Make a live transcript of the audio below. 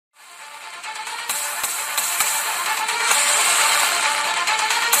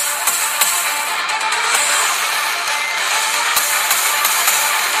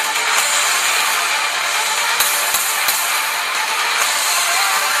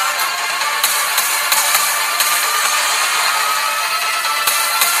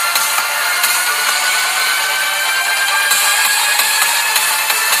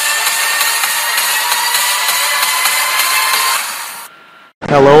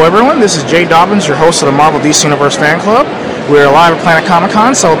Hello everyone, this is Jay Dobbins, your host of the Marvel DC Universe Fan Club. We're live at Planet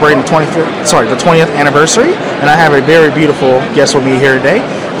Comicon celebrating the 20th anniversary, and I have a very beautiful guest with me here today.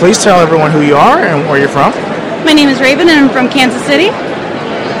 Please tell everyone who you are and where you're from. My name is Raven and I'm from Kansas City.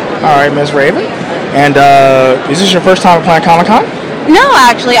 Alright, Ms. Raven. And is this your first time at Planet Comicon? No,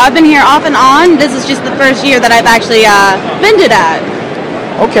 actually, I've been here off and on. This is just the first year that I've actually been to that.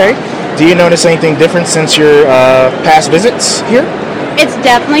 Okay. Do you notice anything different since your past visits here? It's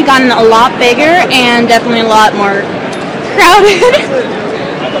definitely gotten a lot bigger and definitely a lot more crowded.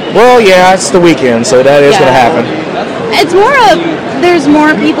 Well, yeah, it's the weekend, so that is going to happen. It's more of, there's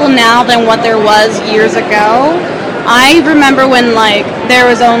more people now than what there was years ago. I remember when, there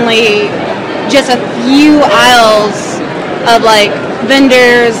was only just a few aisles of,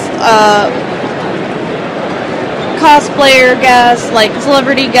 vendors, cosplayer guests,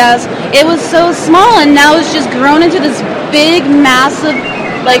 celebrity guests. It was so small, and now it's just grown into this big, massive,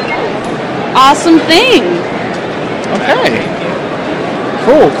 awesome thing. Okay.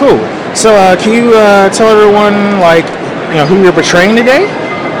 Cool. So, can you tell everyone, who you're portraying today?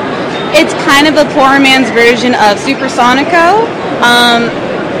 It's kind of a poor man's version of Supersonico.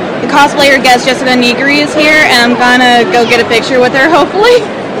 The cosplayer guest Jessica Negri is here, and I'm gonna go get a picture with her, hopefully.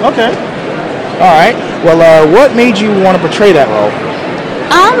 Okay. Alright. Well, what made you want to portray that role?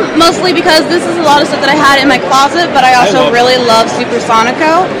 Mostly because this is a lot of stuff that I had in my closet, but I also really love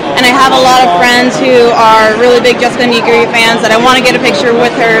Supersonico, and I have a lot of friends who are really big Jessica Negri fans that I want to get a picture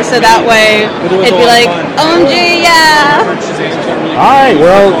with her, so that way it'd be like, OMG, yeah! Alright,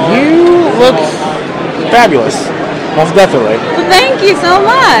 well, you look fabulous. Most definitely. Well, thank you so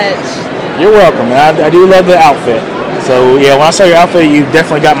much. You're welcome, and I do love the outfit. So, yeah, when I saw your outfit, you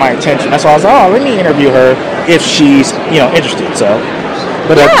definitely got my attention. That's why I was like, let me interview her if she's, interested, so.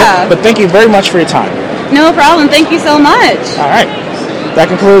 But thank you very much for your time. No problem. Thank you so much. All right. That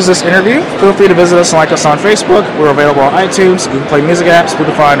concludes this interview. Feel free to visit us and like us on Facebook. We're available on iTunes, Google Play Music apps,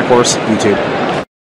 Spotify, and, of course, YouTube.